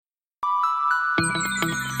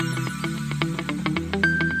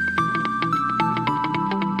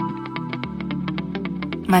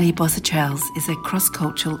Mariposa Trails is a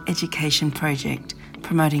cross-cultural education project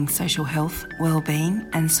promoting social health, well-being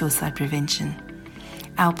and suicide prevention.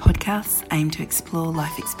 Our podcasts aim to explore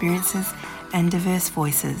life experiences and diverse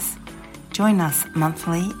voices. Join us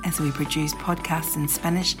monthly as we produce podcasts in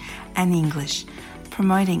Spanish and English,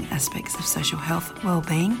 promoting aspects of social health,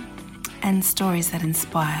 well-being and stories that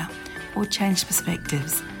inspire or change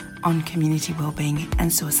perspectives on community well-being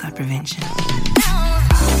and suicide prevention.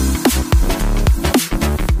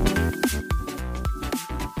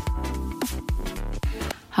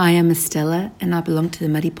 Hi, I'm Estella and I belong to the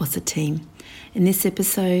Mariposa team. In this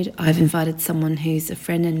episode, I've invited someone who's a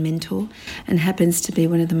friend and mentor and happens to be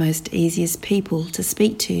one of the most easiest people to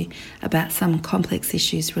speak to about some complex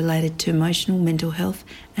issues related to emotional, mental health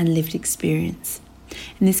and lived experience.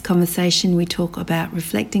 In this conversation, we talk about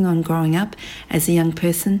reflecting on growing up as a young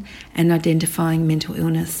person and identifying mental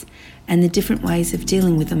illness and the different ways of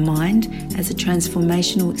dealing with the mind as a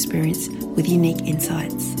transformational experience with unique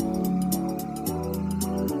insights.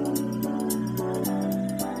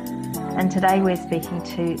 And today we're speaking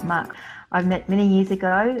to Mark. I've met many years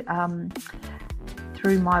ago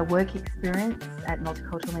through my work experience at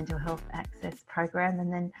Multicultural Mental Health Access Program,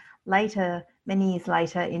 and then later, many years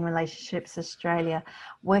later, in Relationships Australia,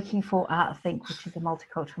 working for ArtThink, which is a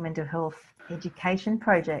multicultural mental health education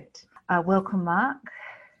project. Welcome, Mark.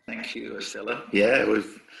 Thank you, Estella. Yeah,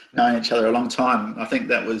 we've known each other a long time. I think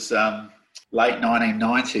that was late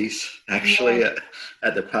 1990s, actually,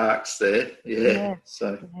 at the parks there. Yeah.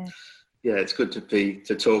 Yeah, it's good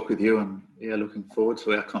to talk with you, and looking forward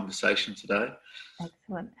to our conversation today.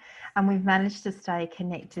 Excellent. And we've managed to stay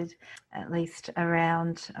connected, at least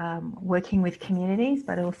around working with communities,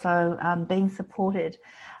 but also being supported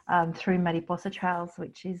through Mariposa Trails,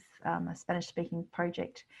 which is a Spanish-speaking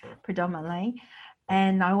project predominantly.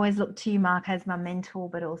 And I always look to you, Mark, as my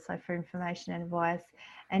mentor, but also for information and advice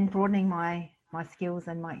and broadening my skills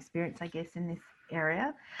and my experience, I guess, in this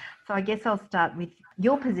area. So I guess I'll start with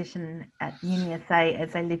your position at UNISA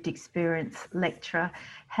as a lived experience lecturer.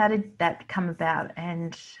 How did that come about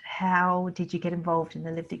and how did you get involved in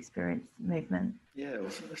the lived experience movement? Yeah, well,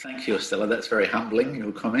 thank you, Estella. That's very humbling,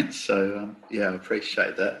 your comments. So I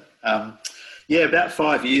appreciate that. About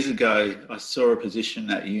 5 years ago, I saw a position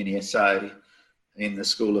at UNISA in the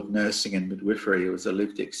School of Nursing and Midwifery. It was a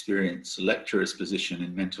lived experience lecturer's position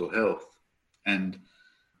in mental health. And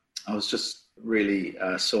I was just really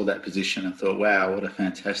saw that position and thought, wow, what a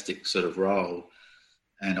fantastic sort of role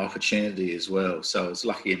and opportunity as well. So I was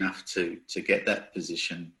lucky enough to get that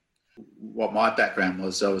position. What my background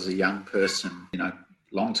was, I was a young person,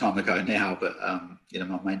 long time ago now, but,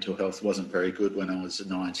 my mental health wasn't very good when I was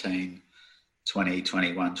 19, 20,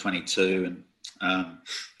 21, 22, and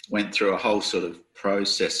went through a whole sort of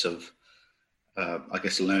process of,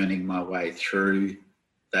 learning my way through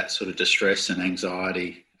that sort of distress and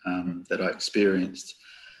anxiety that I experienced,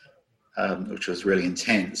 which was really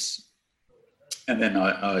intense. And then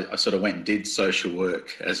I sort of went and did social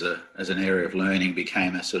work as an area of learning,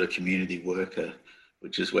 became a sort of community worker,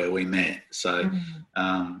 which is where we met. So,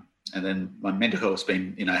 and then my mental health's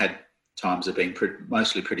been, had times have been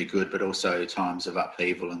mostly pretty good, but also times of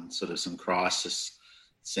upheaval and sort of some crisis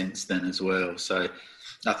since then as well. So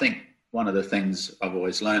I think one of the things I've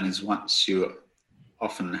always learned is once you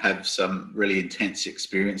often have some really intense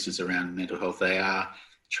experiences around mental health, they are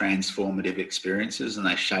transformative experiences and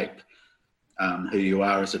they shape who you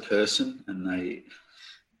are as a person, and they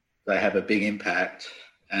have a big impact,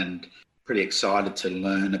 and pretty excited to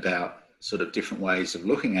learn about sort of different ways of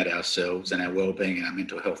looking at ourselves and our well-being and our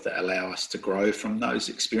mental health that allow us to grow from those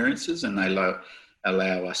experiences, and they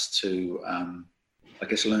allow us to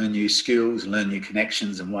learn new skills, learn new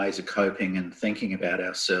connections and ways of coping and thinking about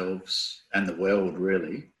ourselves and the world,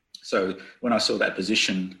 really. So when I saw that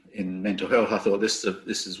position in mental health, I thought this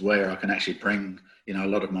is where I can actually bring, a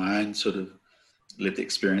lot of my own sort of lived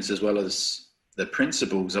experience as well as the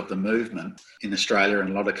principles of the movement. In Australia and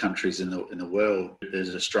a lot of countries in the world,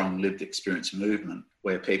 there's a strong lived experience movement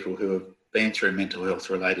where people who have been through mental health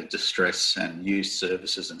related distress and used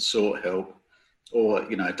services and sought help, or,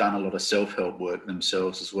 done a lot of self-help work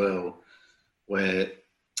themselves as well, where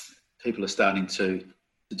people are starting to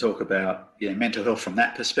talk about mental health from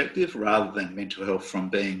that perspective rather than mental health from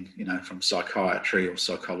being, from psychiatry or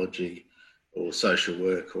psychology or social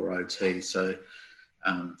work or OT, so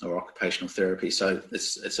or occupational therapy. So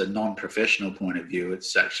it's a non-professional point of view.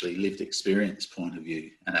 It's actually lived experience point of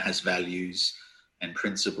view, and it has values and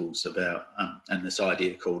principles about and this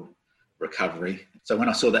idea called recovery. So when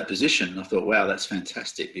I saw that position, I thought, wow, that's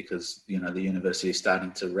fantastic, because, the university is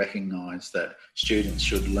starting to recognise that students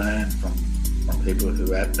should learn from people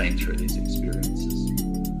who have been through these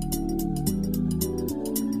experiences.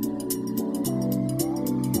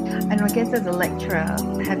 And I guess as a lecturer,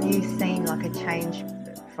 have you seen like a change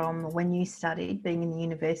from when you studied, being in the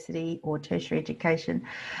university or tertiary education?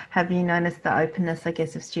 Have you noticed the openness, I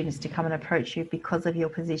guess, of students to come and approach you because of your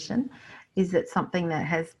position? Is it something that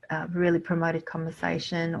has really promoted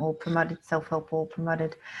conversation or promoted self-help or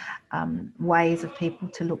promoted ways of people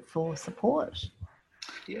to look for support?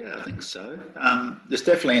 Yeah, I think so. There's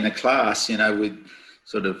definitely in a class, with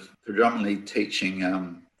sort of predominantly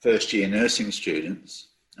teaching first year nursing students,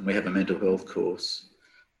 and we have a mental health course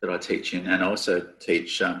that I teach in, and also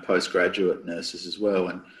teach postgraduate nurses as well.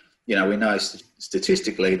 And, we know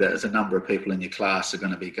statistically that there's a number of people in your class are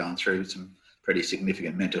going to be going through some pretty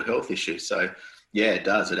significant mental health issues. So, yeah, it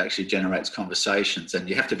does. It actually generates conversations, and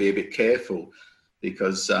you have to be a bit careful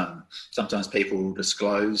because sometimes people will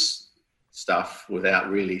disclose stuff without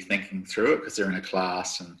really thinking through it because they're in a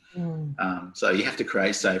class, and so you have to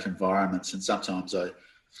create safe environments. And sometimes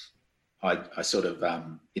I sort of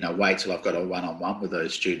wait till I've got a one-on-one with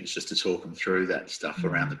those students just to talk them through that stuff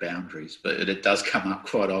around the boundaries. But it does come up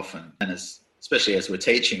quite often, and especially as we're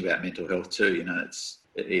teaching about mental health too, it's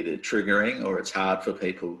either triggering or it's hard for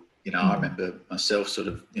people. I remember myself sort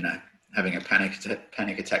of having a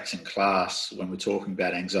panic attacks in class when we're talking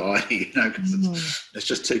about anxiety, because it's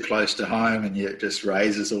just too close to home, and it just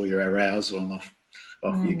raises all your arousal, and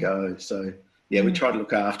off you go. So yeah, we try to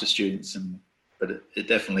look after students, but it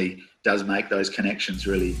definitely does make those connections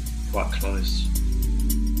really quite close.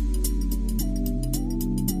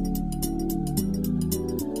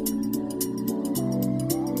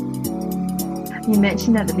 You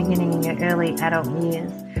mentioned at the beginning in your early adult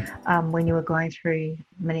years, when you were going through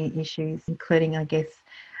many issues, including, I guess,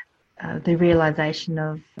 the realisation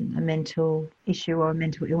of a mental issue or a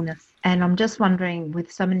mental illness. And I'm just wondering,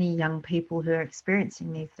 with so many young people who are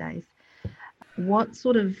experiencing these days, what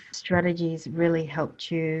sort of strategies really helped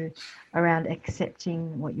you around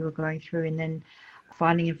accepting what you were going through and then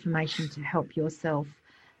finding information to help yourself,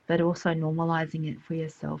 but also normalising it for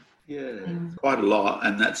yourself? Yeah, quite a lot.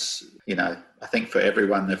 And that's, I think for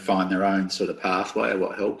everyone, they find their own sort of pathway of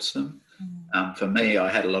what helps them. For me, I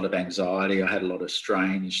had a lot of anxiety. I had a lot of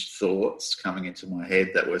strange thoughts coming into my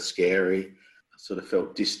head that were scary. I sort of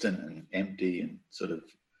felt distant and empty and sort of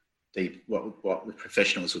deep, what the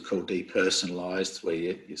professionals would call depersonalised, where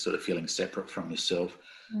you're sort of feeling separate from yourself.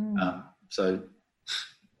 So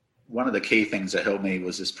one of the key things that helped me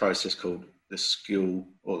was this process called this skill,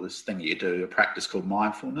 or this thing you do, a practice called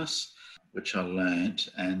mindfulness, which I learned.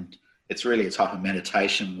 And it's really a type of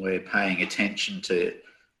meditation where paying attention to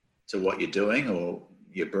what you're doing or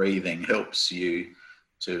your breathing helps you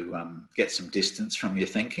to get some distance from your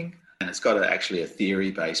thinking. And it's got actually a theory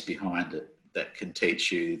base behind it that can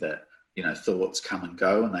teach you that, thoughts come and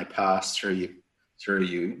go and they pass through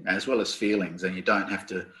you as well as feelings, and you don't have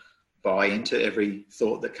to buy into every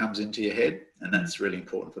thought that comes into your head. And that's really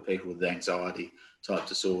important for people with anxiety type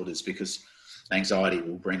disorders, because anxiety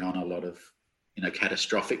will bring on a lot of,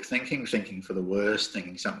 catastrophic thinking for the worst,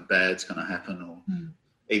 thinking something bad's going to happen, or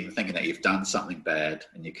even thinking that you've done something bad,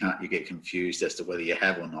 and you get confused as to whether you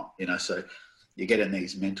have or not, so you get in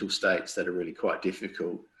these mental states that are really quite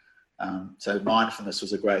difficult. So mindfulness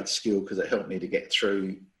was a great skill because it helped me to get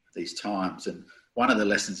through these times. And one of the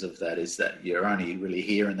lessons of that is that you're only really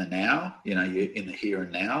here in the now, you're in the here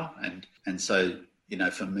and now. And so,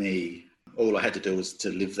 for me, all I had to do was to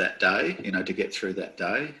live that day, to get through that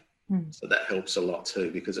day. So that helps a lot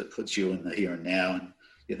too, because it puts you in the here and now, and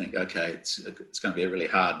you think, okay, it's going to be a really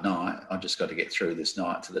hard night. I've just got to get through this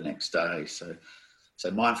night to the next day. So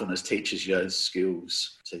mindfulness teaches you those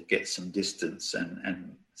skills to get some distance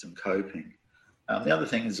and some coping. The other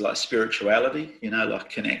thing is like spirituality, like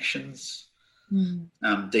connections,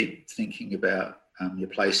 deep thinking about your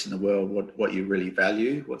place in the world, what you really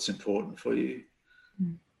value, what's important for you.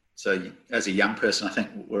 So as a young person, I think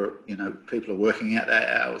people are working out that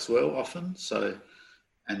out as well often. So,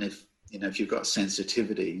 and if you've got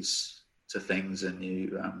sensitivities to things and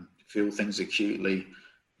you feel things acutely,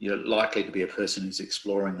 you're likely to be a person who's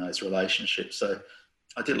exploring those relationships. So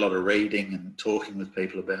I did a lot of reading and talking with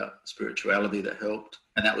people about spirituality that helped.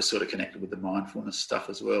 And that was sort of connected with the mindfulness stuff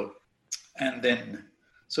as well. And then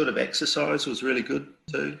sort of exercise was really good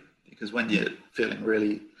too, because when you're feeling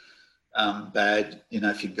really bad,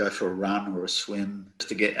 if you go for a run or a swim, just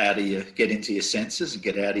to get into your senses and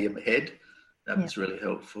get out of your head, that was really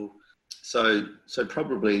helpful. So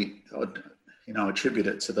probably I'd attribute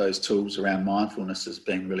it to those tools around mindfulness as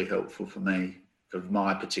being really helpful for me, for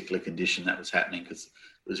my particular condition that was happening, because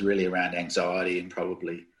it was really around anxiety and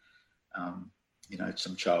probably,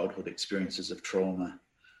 some childhood experiences of trauma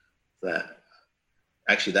that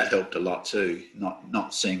helped a lot too.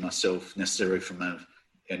 Not seeing myself necessarily from an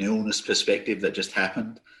an illness perspective that just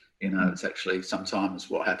happened. It's actually sometimes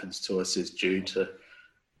what happens to us is due to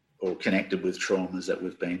or connected with traumas that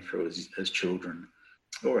we've been through as children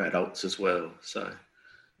or adults as well. So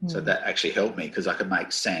that actually helped me because I could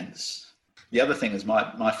make sense. The other thing is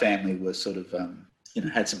my family was sort of,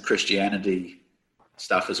 had some Christianity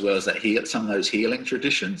stuff as well as that some of those healing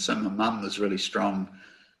traditions. So my mum was really strong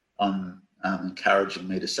on encouraging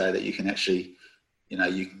me to say that you can actually, you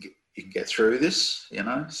can get through this,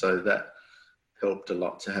 so that helped a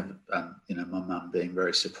lot to have, my mum being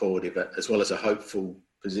very supportive as well as a hopeful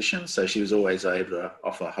position. So she was always able to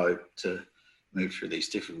offer hope to move through these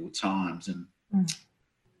difficult times. And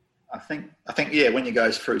I think, when you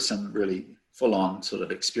go through some really full-on sort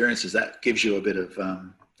of experiences, that gives you a bit of,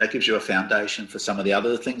 that gives you a foundation for some of the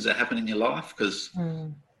other things that happen in your life. Because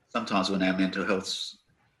sometimes when our mental health's,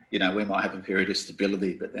 we might have a period of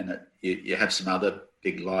stability, but then you have some other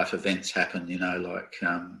big life events happen, like,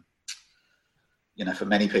 for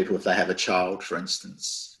many people, if they have a child, for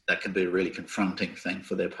instance, that can be a really confronting thing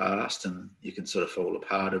for their past, and you can sort of fall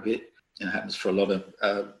apart a bit. It happens for a lot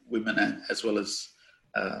of women as well as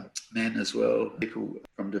men as well, people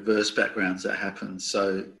from diverse backgrounds that happen.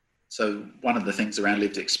 So one of the things around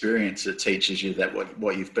lived experience, it teaches you that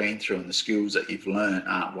what you've been through and the skills that you've learned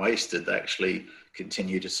aren't wasted. They actually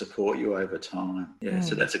continue to support you over time.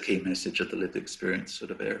 So that's a key message of the lived experience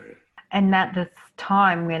sort of area. And at this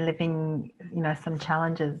time we're living, some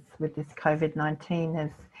challenges with this COVID-19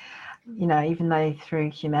 as, even though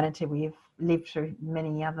through humanity we've lived through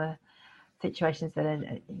many other situations that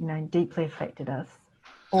are, deeply affected us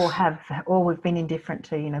or we've been indifferent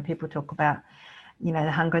to, people talk about,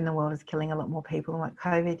 the hunger in the world is killing a lot more people than what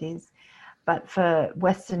COVID is. But for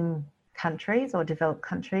Western countries or developed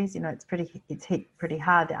countries, it's hit pretty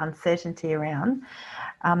hard, the uncertainty around.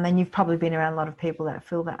 And you've probably been around a lot of people that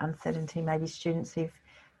feel that uncertainty, maybe students who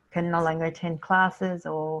can no longer attend classes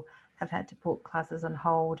or have had to put classes on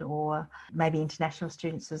hold, or maybe international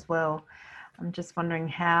students as well. I'm just wondering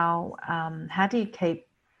how do you keep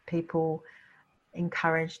people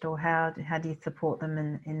encouraged, or how do you support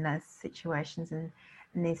them in those situations and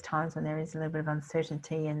in these times when there is a little bit of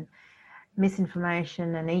uncertainty and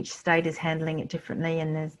misinformation, and each state is handling it differently,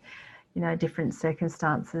 and there's different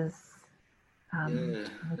circumstances.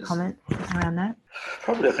 Comments around that?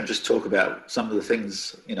 Probably I can just talk about some of the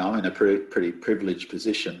things. I'm in a pretty privileged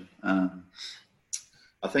position.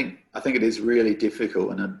 I think it is really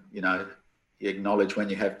difficult, and you acknowledge when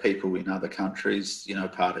you have people in other countries,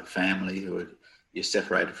 part of family who you're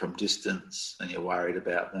separated from distance and you're worried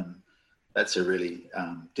about them. That's a really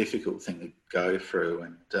difficult thing to go through,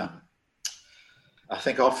 and I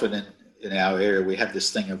think often in our area we have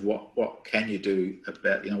this thing of what can you do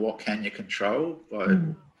about, what can you control by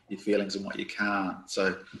your feelings and what you can't.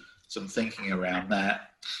 So some thinking around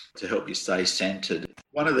that to help you stay centered.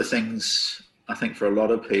 One of the things I think for a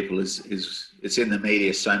lot of people is it's in the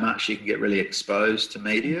media so much, you can get really exposed to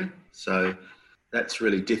media. So that's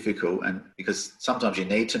really difficult, and because sometimes you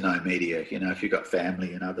need to know media. If you've got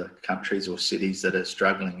family in other countries or cities that are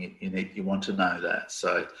struggling, you want to know that.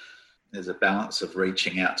 So there's a balance of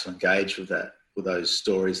reaching out to engage with those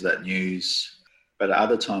stories, that news. But at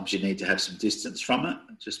other times you need to have some distance from it,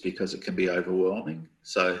 just because it can be overwhelming.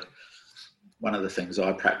 So one of the things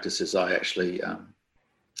I practice is I actually,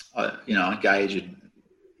 I engage in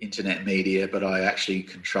internet media, but I actually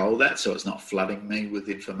control that so it's not flooding me with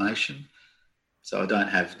information. So I don't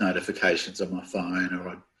have notifications on my phone,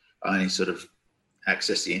 or I only sort of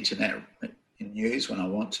access the internet in news when I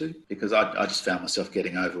want to, because I just found myself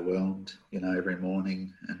getting overwhelmed, every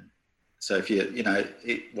morning. And so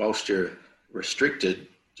if whilst you're restricted,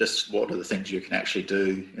 just what are the things you can actually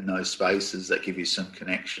do in those spaces that give you some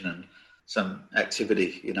connection and some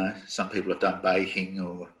activity? Some people have done baking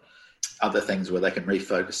or other things where they can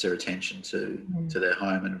refocus their attention to their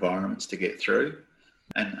home environments to get through.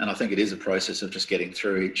 And I think it is a process of just getting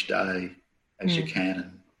through each day as you can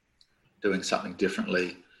and doing something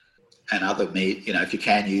differently. And if you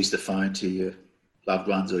can use the phone to your loved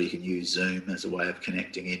ones, or you can use Zoom as a way of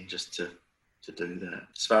connecting in, just to do that.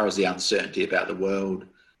 As far as the uncertainty about the world,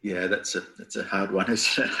 that's a hard one,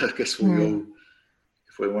 isn't it? I guess we all,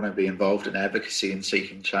 if we want to be involved in advocacy and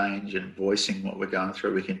seeking change and voicing what we're going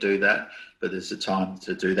through, we can do that. But there's a time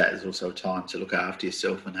to do that. There's also a time to look after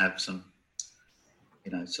yourself and have some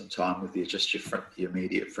time with your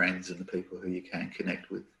immediate friends and the people who you can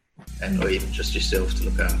connect with, or even just yourself, to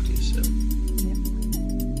look after yourself.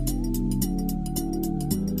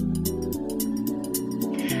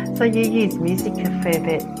 So you use music a fair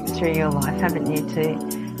bit through your life, haven't you,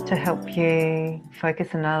 to help you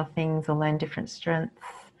focus on other things or learn different strengths?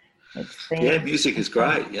 Music is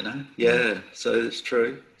great, you know. Yeah, so it's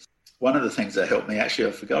true. One of the things that helped me, actually,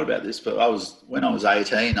 I forgot about this, but when I was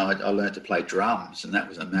 18, I learned to play drums, and that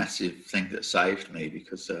was a massive thing that saved me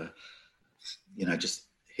because, you know, just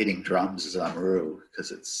hitting drums is unreal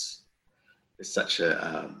because it's such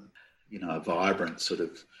a, you know, a vibrant sort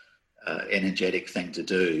of energetic thing to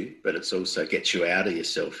do, but it's also gets you out of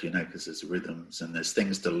yourself, you know, because there's rhythms and there's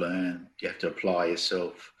things to learn. You have to apply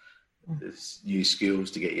yourself. There's new skills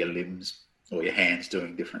to get your limbs or your hands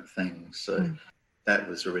doing different things. So that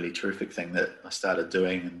was a really terrific thing that I started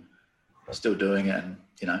doing, and I'm still doing it. And,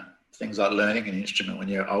 you know, things like learning an instrument when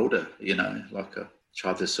you're older, you know, like I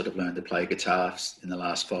tried to sort of learn to play guitar in the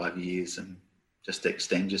last 5 years and just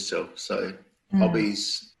extend yourself. So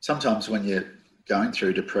hobbies, sometimes when you're going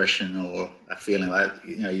through depression or a feeling like,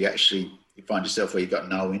 you know, you find yourself where you've got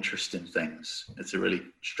no interest in things. It's a really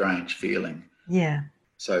strange feeling. Yeah.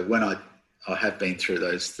 So when I have been through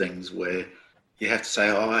those things where you have to say,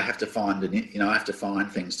 I have to find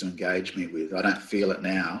things to engage me with. I don't feel it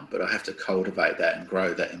now, but I have to cultivate that and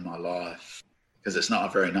grow that in my life because it's not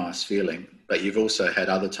a very nice feeling. But you've also had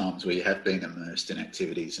other times where you have been immersed in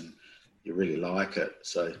activities and you really like it.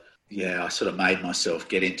 So yeah, I sort of made myself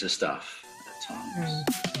get into stuff at times.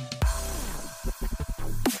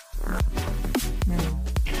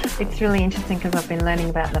 It's really interesting because I've been learning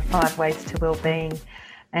about the 5 ways to well-being,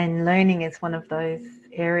 and learning is one of those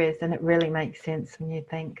areas, and it really makes sense when you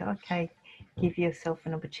think, okay, give yourself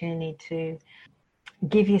an opportunity to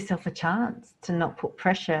give yourself a chance to not put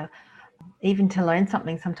pressure, even to learn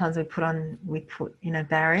something. Sometimes we put you know,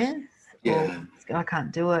 barriers, or I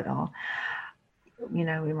can't do it, or you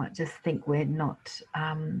know, we might just think we're not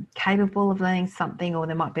capable of learning something, or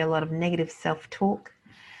there might be a lot of negative self-talk,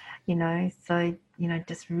 you know. So, you know,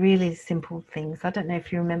 just really simple things. I don't know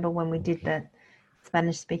if you remember when we did that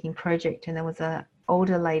Spanish speaking project, and there was a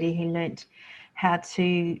older lady who learnt how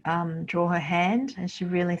to draw her hand, and she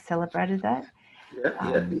really celebrated that. Yeah,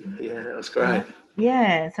 that was great.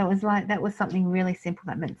 Yeah, so it was like, that was something really simple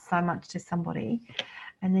that meant so much to somebody.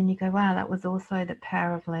 And then you go, wow, that was also the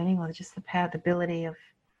power of learning, or just the power, the ability of...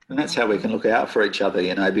 And that's how we can look out for each other,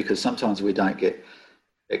 you know, because sometimes we don't get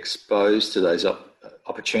exposed to those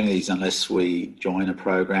opportunities unless we join a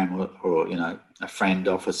program or, you know, a friend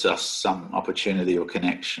offers us some opportunity or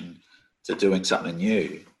connection to doing something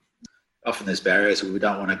new. Often there's barriers where we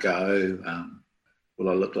don't want to go. Will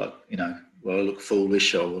I look like, you know, will I look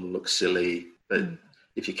foolish or will I look silly? But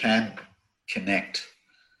if you can connect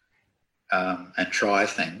and try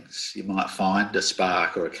things, you might find a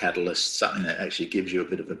spark or a catalyst, something that actually gives you a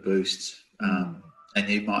bit of a boost. And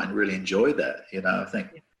you might really enjoy that. You know, I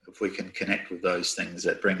think if we can connect with those things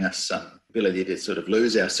that bring us some ability to sort of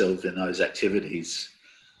lose ourselves in those activities,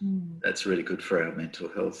 that's really good for our mental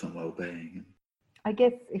health and well-being. I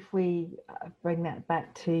guess if we bring that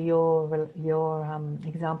back to your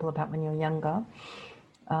example about when you're younger,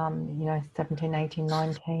 you know, 17, 18,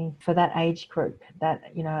 19, for that age group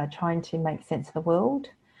that, you know, are trying to make sense of the world,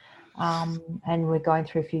 and we're going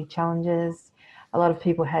through a few challenges. A lot of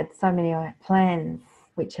people had so many plans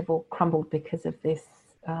which have all crumbled because of this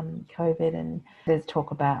COVID, and there's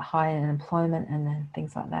talk about high unemployment and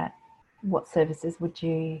things like that. What services would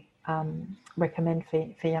you recommend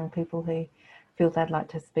for young people who feel they'd like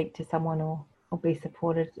to speak to someone or be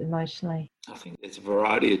supported emotionally? I think there's a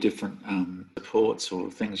variety of different supports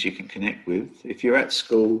or things you can connect with. If you're at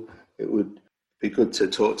school, it would be good to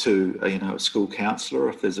talk to a school counsellor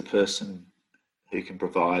if there's a person who can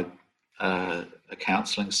provide a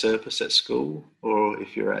counselling service at school, or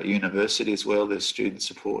if you're at university as well, there's student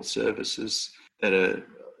support services that are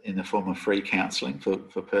in the form of free counselling for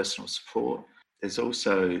personal support. There's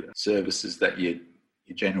also services that your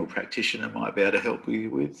general practitioner might be able to help you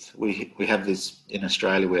with. We have this in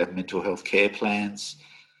Australia. We have mental health care plans,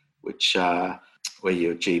 which are where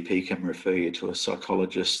your GP can refer you to a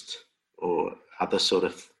psychologist or other sort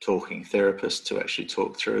of talking therapist to actually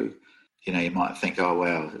talk through. You know, you might think, oh,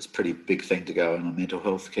 wow, it's a pretty big thing to go on a mental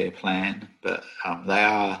health care plan, but they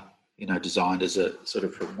are, you know, designed as a sort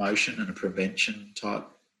of promotion and a prevention type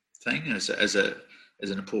thing, as an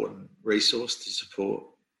important resource to support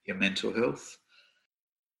your mental health.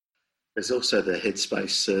 There's also the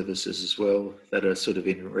Headspace services as well that are sort of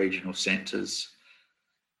in regional centres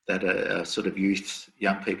that are sort of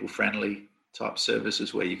young people friendly type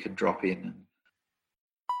services where you can drop in.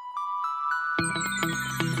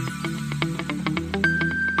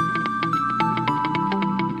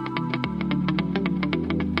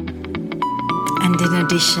 And in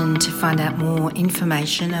addition, to find out more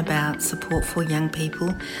information about support for young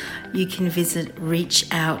people, you can visit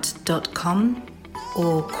reachout.com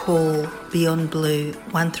or call Beyond Blue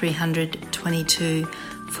 1300 22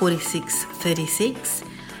 46 36,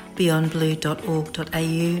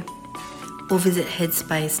 beyondblue.org.au, or visit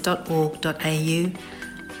headspace.org.au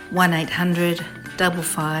 1800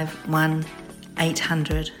 551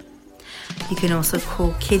 800. You can also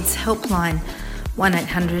call Kids Helpline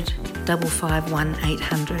 1800 551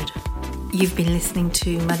 800. You've been listening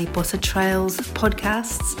to Mariposa Trails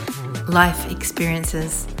podcasts, Life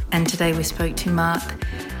Experiences, and today we spoke to Mark,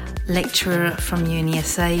 lecturer from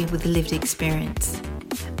UNISA with lived experience.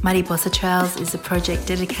 Mariposa Trails is a project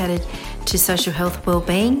dedicated to social health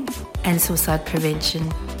wellbeing and suicide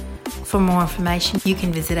prevention. For more information, you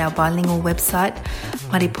can visit our bilingual website,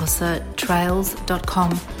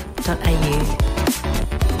 mariposatrails.com.au.